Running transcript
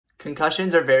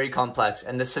Concussions are very complex,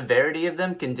 and the severity of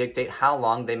them can dictate how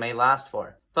long they may last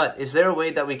for. But is there a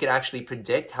way that we could actually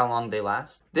predict how long they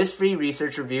last? This free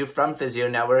research review from Physio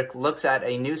Network looks at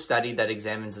a new study that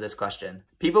examines this question.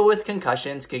 People with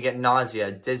concussions can get nausea,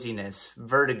 dizziness,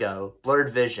 vertigo,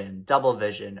 blurred vision, double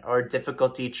vision, or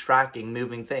difficulty tracking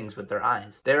moving things with their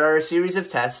eyes. There are a series of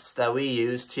tests that we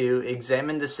use to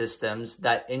examine the systems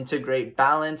that integrate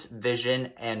balance,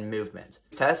 vision, and movement.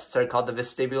 These tests are called the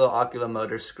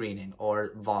vestibulo-oculomotor screening,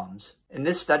 or VOMS. In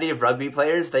this study of rugby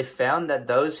players, they found that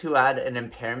those who had an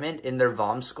impairment in their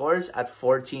VOMS scores at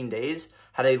 14 days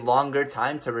had a longer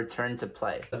time to return to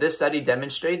play. This study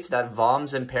demonstrates that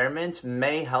VOMS impairments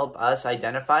may help us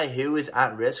identify who is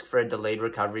at risk for a delayed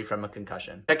recovery from a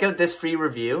concussion. Check out this free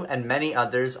review and many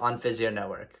others on Physio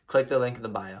Network. Click the link in the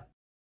bio.